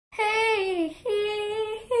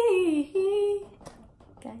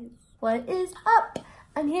What is up?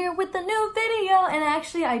 I'm here with a new video, and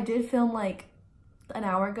actually I did film like an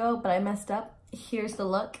hour ago, but I messed up. Here's the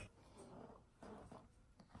look.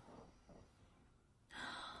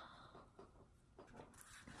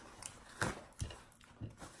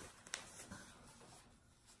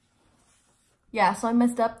 Yeah, so I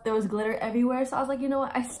messed up. There was glitter everywhere, so I was like, you know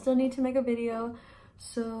what, I still need to make a video,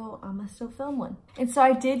 so I'm gonna still film one. And so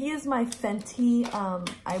I did use my Fenty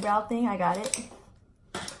eyebrow thing. I got it.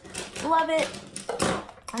 Love it.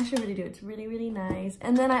 I should really do it. It's really, really nice.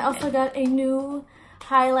 And then I also got a new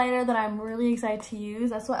highlighter that I'm really excited to use.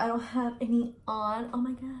 That's why I don't have any on. Oh my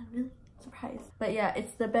god, really? Surprise. But yeah,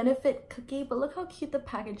 it's the Benefit cookie, but look how cute the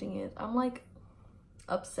packaging is. I'm like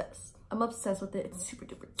obsessed. I'm obsessed with it. It's super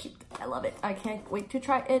duper cute. I love it. I can't wait to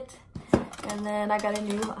try it. And then I got a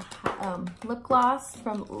new lip gloss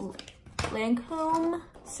from Lancome.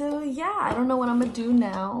 So yeah, I don't know what I'm gonna do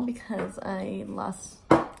now because I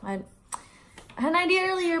had an idea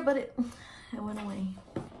earlier, but it went away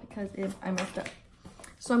because I messed up.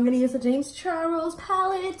 So I'm gonna use the James Charles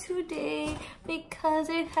palette today because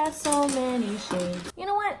it has so many shades. You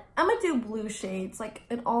know what? I'm gonna do blue shades, like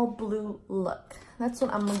an all blue look. That's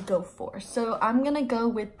what I'm gonna go for. So I'm gonna go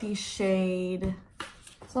with the shade.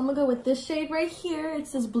 So I'm gonna go with this shade right here.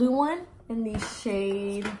 It's this blue one in the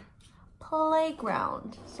shade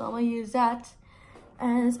Playground. So I'm gonna use that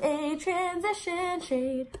as a transition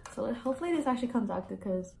shade. So hopefully this actually comes out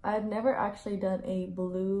because I've never actually done a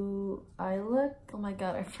blue eye look. Oh my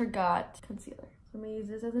god, I forgot concealer. So I'm gonna use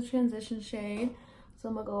this as a transition shade. So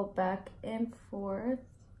I'm gonna go back and forth.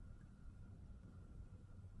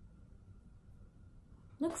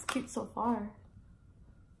 Looks cute so far.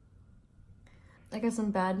 I got some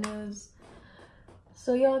bad news.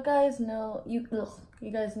 So y'all guys know, you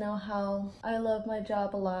guys know how I love my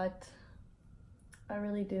job a lot. I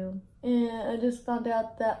really do. And I just found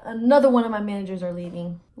out that another one of my managers are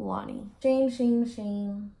leaving. Lonnie. Shame, shame,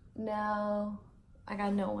 shame. Now I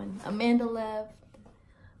got no one. Amanda left.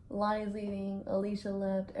 Lonnie's leaving. Alicia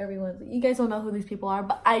left. Everyone's. You guys don't know who these people are,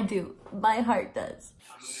 but I do. My heart does.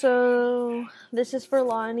 So this is for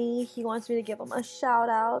Lonnie. He wants me to give him a shout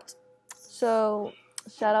out. So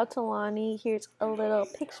shout out to Lonnie. Here's a little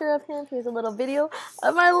picture of him. Here's a little video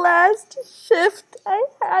of my last shift I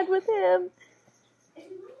had with him.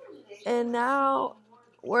 And now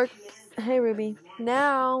hey Ruby,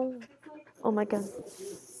 now, oh my god,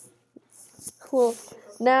 cool.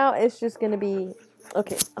 Now it's just gonna be,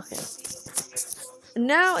 okay.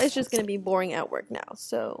 Now it's just gonna be boring at work now,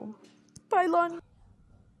 so bye Lonnie.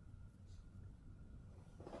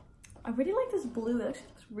 I really like this blue. It actually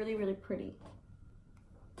looks really, really pretty.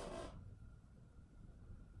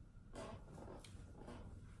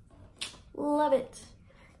 Love it.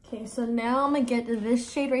 Okay, so now I'm gonna get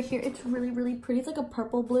this shade right here. It's really, really pretty. It's like a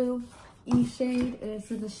purple blue-y shade.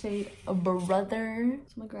 This is the shade Brother.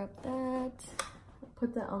 So I'm gonna grab that.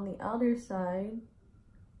 Put that on the outer side.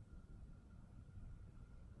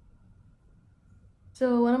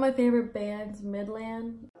 So one of my favorite bands,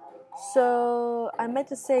 Midland. So I meant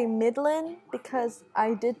to say Midland because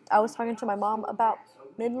I was talking to my mom about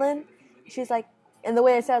Midland. She's like, and the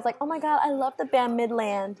way I said it, I was like, oh my god, I love the band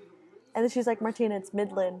Midland. And then she's like, Martina, it's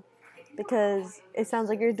Midland. Because it sounds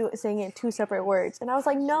like you're saying it in two separate words. And I was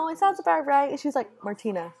like, no, it sounds about right. And she's like,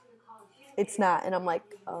 Martina, it's not. And I'm like,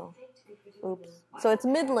 oh, oops. So it's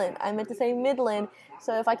Midland. I meant to say Midland.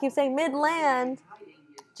 So if I keep saying Midland,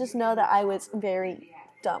 just know that I was very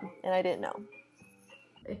dumb and I didn't know.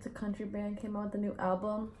 It's a country band, came out with a new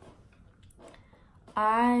album.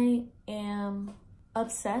 I am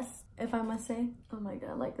obsessed, if I must say. Oh my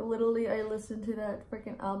god, like literally I listen to that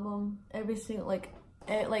freaking album every single,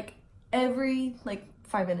 every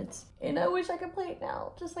 5 minutes. And I wish I could play it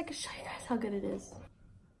now, just like to show you guys how good it is.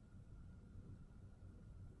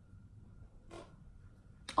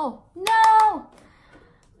 Oh no!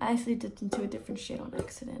 I actually dipped into a different shade on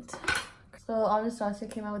accident. So Anastasia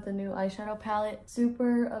came out with a new eyeshadow palette.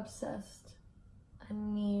 Super obsessed. I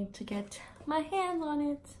need to get my hands on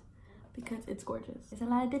it because it's gorgeous. There's a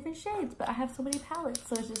lot of different shades, but I have so many palettes,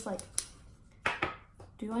 so it's just like,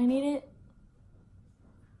 do I need it?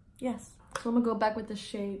 Yes. So I'm gonna go back with the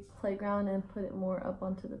shade Playground and put it more up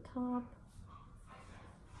onto the top.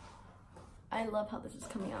 I love how this is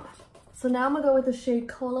coming out. So now I'm gonna go with the shade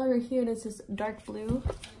Cola right here, and it's this dark blue.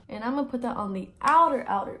 And I'm gonna put that on the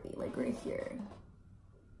outer V, like right here,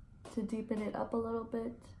 to deepen it up a little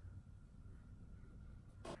bit.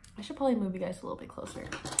 I should probably move you guys a little bit closer.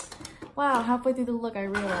 Wow, halfway through the look, I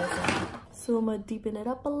realized that. So I'm gonna deepen it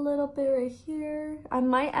up a little bit right here. I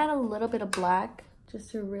might add a little bit of black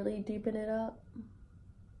just to really deepen it up.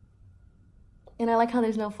 And I like how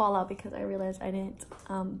there's no fallout because I realized I didn't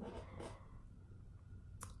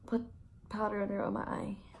put powder under on my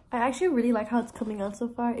eye. I actually really like how it's coming out so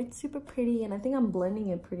far. It's super pretty and I think I'm blending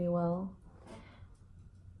it pretty well.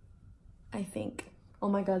 I think. Oh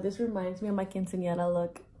my god, this reminds me of my quinceanera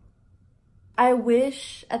look. I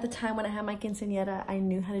wish at the time when I had my quinceanera, I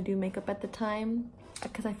knew how to do makeup at the time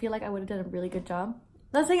because I feel like I would have done a really good job.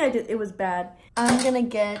 Not saying I did, it was bad. I'm gonna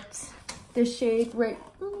get this shade right...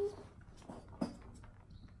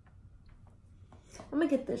 I'm gonna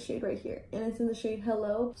get this shade right here and it's in the shade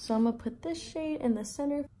Hello. So I'm gonna put this shade in the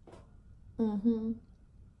center. That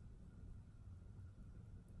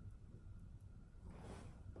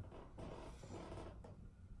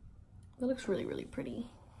looks really, really pretty.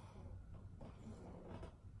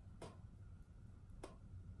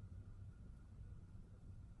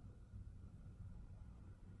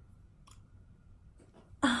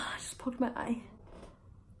 I just poked my eye.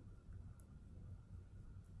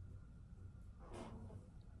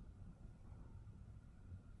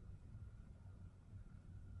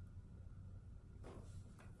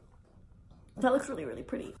 That looks really, really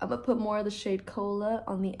pretty. I'm gonna put more of the shade Cola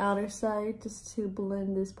on the outer side just to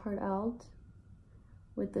blend this part out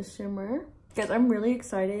with the shimmer. Guys, I'm really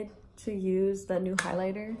excited to use that new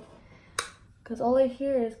highlighter because all I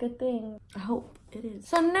hear is good things. I hope it is.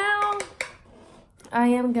 So now I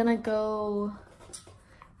am gonna go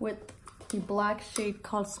with the black shade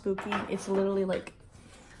called Spooky. It's literally like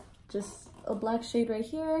just a black shade right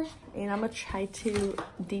here, and I'm gonna try to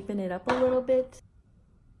deepen it up a little bit.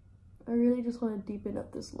 I really just want to deepen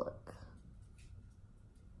up this look.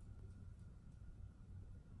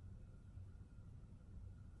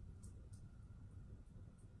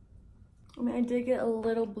 I mean, I did get a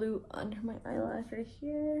little blue under my eyelash right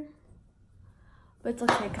here. But it's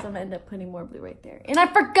okay because I'm going to end up putting more blue right there. And I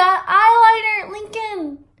forgot eyeliner!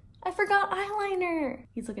 Lincoln! I forgot eyeliner!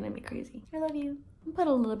 He's looking at me crazy. I love you. I'm gonna put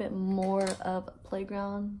a little bit more of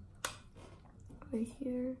Playground right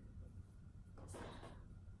here.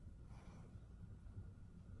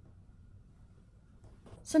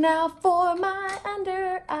 So now for my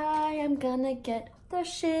under eye, I'm gonna get the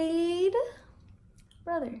shade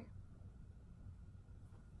Brother.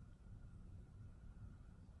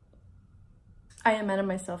 I am mad at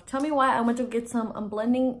myself. Tell me why I went to get some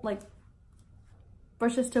blending like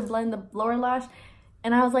brushes to blend the lower lash,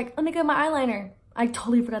 and I was like, let me get my eyeliner. I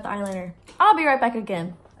totally forgot the eyeliner. I'll be right back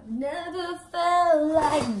again. I've never felt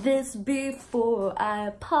like this before. I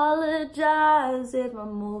apologize if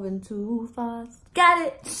I'm moving too fast. Got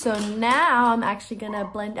it. So now I'm actually gonna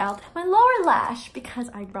blend out my lower lash because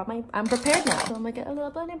I'm prepared now. So I'm gonna get a little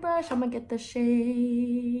blending brush. I'm gonna get the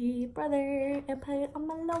shade Brother and put it on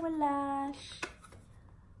my lower lash.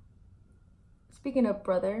 Speaking of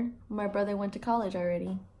brother, my brother went to college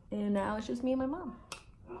already. And now it's just me and my mom.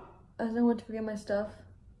 I didn't want to forget my stuff.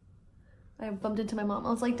 I bumped into my mom. I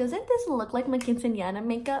was like, doesn't this look like my quinceanera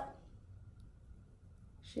makeup?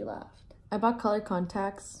 She laughed. I bought colored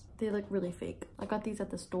contacts. They look really fake. I got these at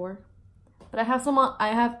the store. But I have some on,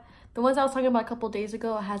 the ones I was talking about a couple days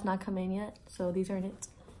ago has not come in yet. So these aren't it.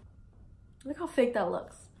 Look how fake that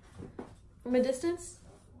looks. From a distance,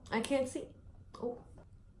 I can't see. Oh.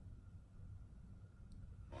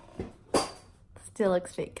 Still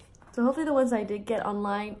looks fake. So hopefully the ones I did get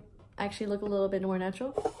online actually look a little bit more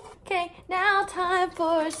natural. Okay, now time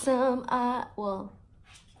for some,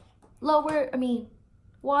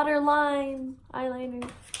 waterline eyeliner.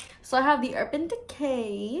 So I have the Urban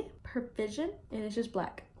Decay Perfection, and it's just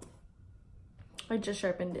black. I just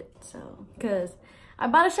sharpened it, so, because I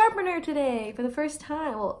bought a sharpener today for the first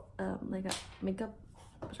time. Well, like a makeup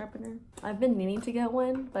sharpener. I've been needing to get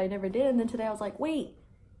one, but I never did. And then today I was like, wait,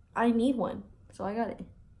 I need one. So I got it.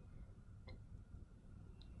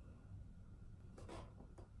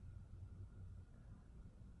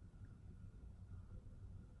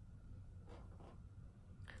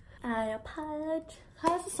 I apologize. How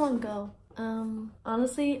does the song go?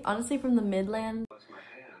 Honestly, from the Midland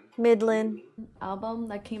album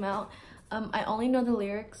that came out, I only know the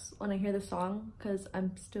lyrics when I hear the song because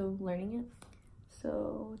I'm still learning it.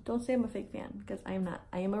 So don't say I'm a fake fan because I am not.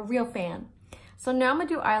 I am a real fan. So now I'm gonna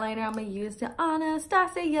do eyeliner. I'm gonna use the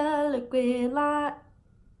Anastasia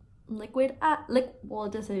well,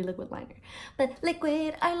 it does say liquid liner, but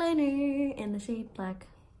liquid eyeliner in the shade black.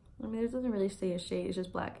 I mean, it doesn't really say a shade, it's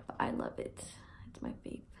just black, but I love it. It's my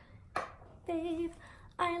fave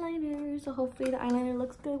eyeliner. So hopefully the eyeliner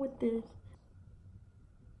looks good with this.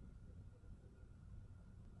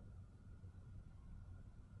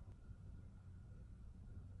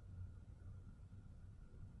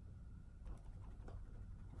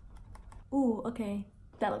 Ooh, okay,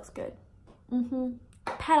 that looks good.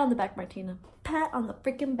 Pat on the back, Martina. Pat on the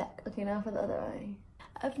freaking back. Okay, now for the other eye.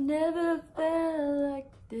 I've never felt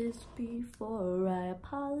like this before. I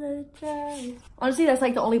apologize. Honestly, that's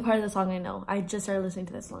like the only part of the song I know. I just started listening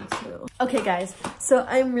to this song too. Okay, guys. So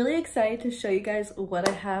I'm really excited to show you guys what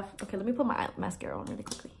I have. Okay, let me put my mascara on really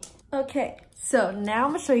quickly. Okay, so now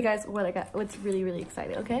I'm gonna show you guys what I got. What's really, really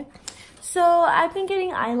exciting, okay? So I've been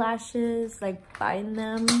getting eyelashes, like buying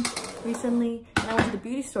them recently, and I went to the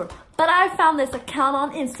beauty store. But I found this account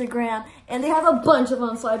on Instagram, and they have a bunch of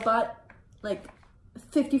them, so I bought like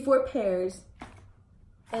 54 pairs.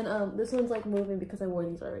 And this one's like moving because I wore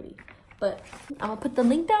these already. But I'm gonna put the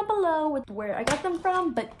link down below with where I got them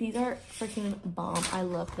from, but these are freaking bomb. I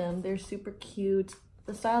love them. They're super cute.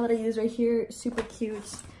 The style that I use right here, super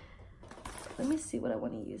cute. Let me see what I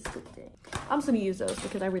want to use today. I'm just gonna use those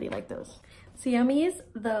because I really like those. So yeah, I'm gonna use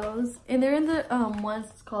those, and they're in the ones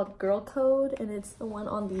it's called Girl Code, and it's the one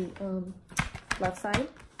on the left side.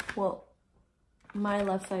 Well, my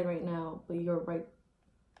left side right now, but your right.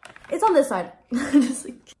 It's on this side. Just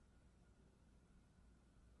like...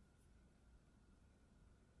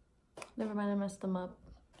 Never mind, I messed them up.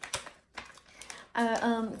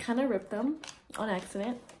 I kind of ripped them on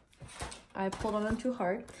accident. I pulled on them too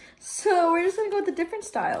hard. So we're just gonna go with a different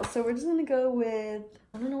style. So we're just gonna go with,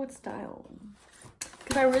 I don't know what style.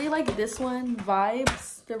 Because I really like this one,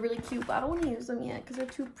 Vibes. They're really cute, but I don't want to use them yet because they're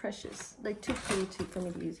too precious. Like too pretty for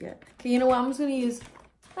me to use yet. Okay, you know what? I'm just gonna use,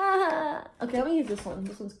 okay, I'm gonna use this one.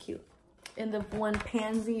 This one's cute. And the one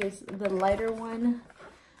Pansy is the lighter one.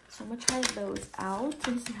 So I'm gonna try those out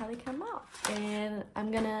and see how they come out. And I'm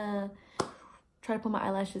gonna try to put my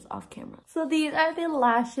eyelashes off camera. So these are the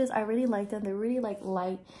lashes. I really like them. They're really like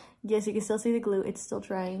light. Yes, you can still see the glue. It's still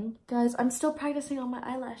drying. Guys, I'm still practicing on my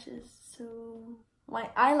eyelashes. So my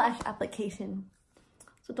eyelash application.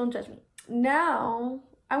 So don't judge me. Now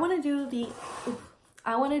I want to do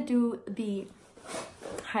the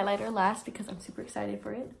highlighter last because I'm super excited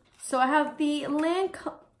for it. So I have the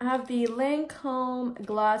Lancome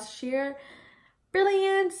Gloss Sheer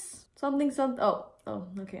Brilliance something. Oh,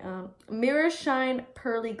 okay. Mirror Shine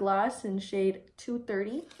Pearly Gloss in shade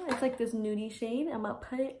 230. It's like this nudie shade. I'm gonna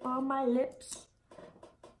put it on my lips.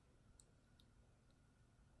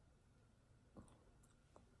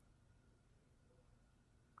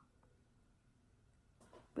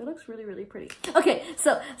 It looks really, really pretty. Okay,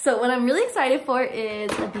 so what I'm really excited for is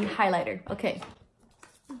the highlighter. Okay.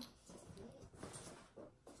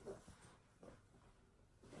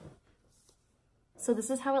 So this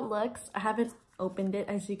is how it looks. I haven't opened it,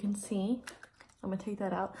 as you can see. I'm gonna take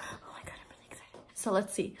that out. Oh my god, I'm really excited. So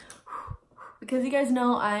let's see. Because you guys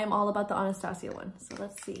know I am all about the Anastasia one. So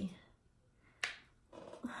let's see.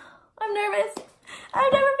 I'm nervous.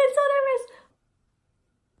 I've never been so nervous.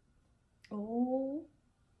 Oh.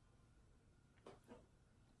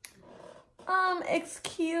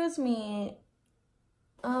 Excuse me.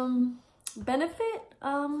 Benefit?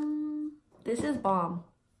 This is bomb.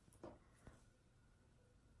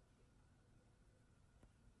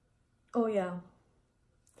 Oh yeah.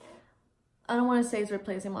 I don't want to say it's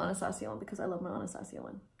replacing my Anastasia one because I love my Anastasia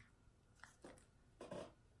one.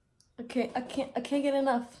 Okay, I can't get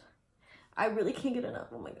enough. I really can't get enough.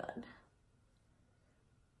 Oh my god.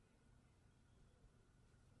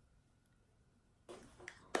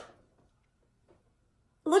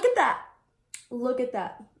 Look at that. Look at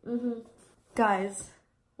that. Guys,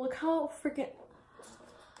 look how freaking...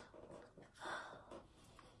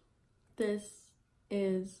 This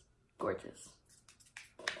is gorgeous.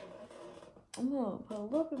 I'm gonna put a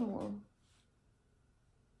little bit more.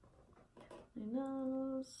 My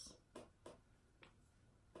nose.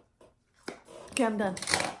 Okay, I'm done.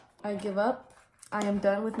 I give up. I am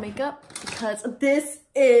done with makeup because this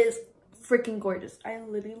is freaking gorgeous. I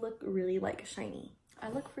literally look really like shiny. I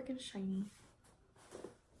look freaking shiny.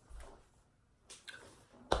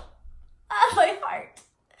 Ah, my heart.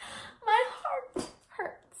 My heart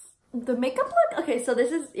hurts. The makeup look? Okay, so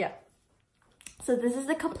this is, yeah. So this is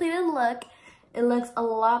the completed look. It looks a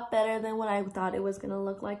lot better than what I thought it was gonna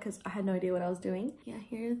look like because I had no idea what I was doing. Yeah,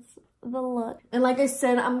 here's the look. And like I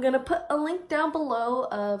said, I'm gonna put a link down below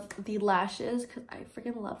of the lashes because I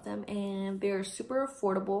freaking love them and they're super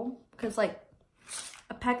affordable because like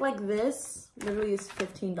a pack like this literally is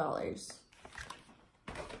 $15.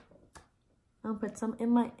 I'll put some in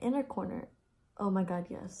my inner corner. Oh my god,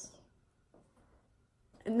 yes.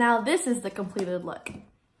 Now this is the completed look.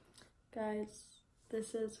 Guys,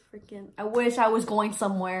 this is freaking... I wish I was going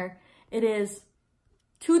somewhere. It is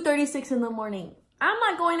 2:36 in the morning. I'm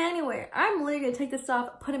not going anywhere. I'm literally gonna take this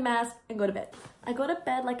off, put a mask, and go to bed. I go to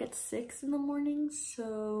bed like at 6 in the morning,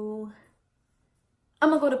 so... I'm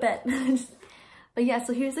gonna go to bed. But yeah,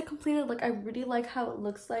 so here's the completed look. I really like how it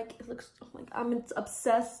looks like. It looks like I'm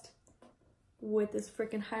obsessed with this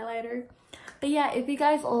freaking highlighter. But yeah, if you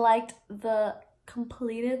guys liked the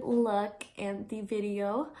completed look and the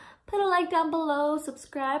video, put a like down below,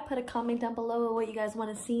 subscribe, put a comment down below of what you guys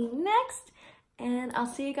want to see next, and I'll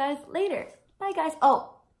see you guys later. Bye guys.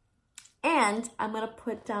 Oh, and I'm gonna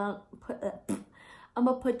put down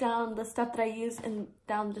the stuff that I use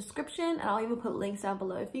down the description, and I'll even put links down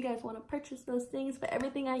below if you guys want to purchase those things. But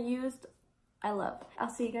everything I used, I love. I'll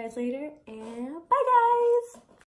see you guys later, and bye guys.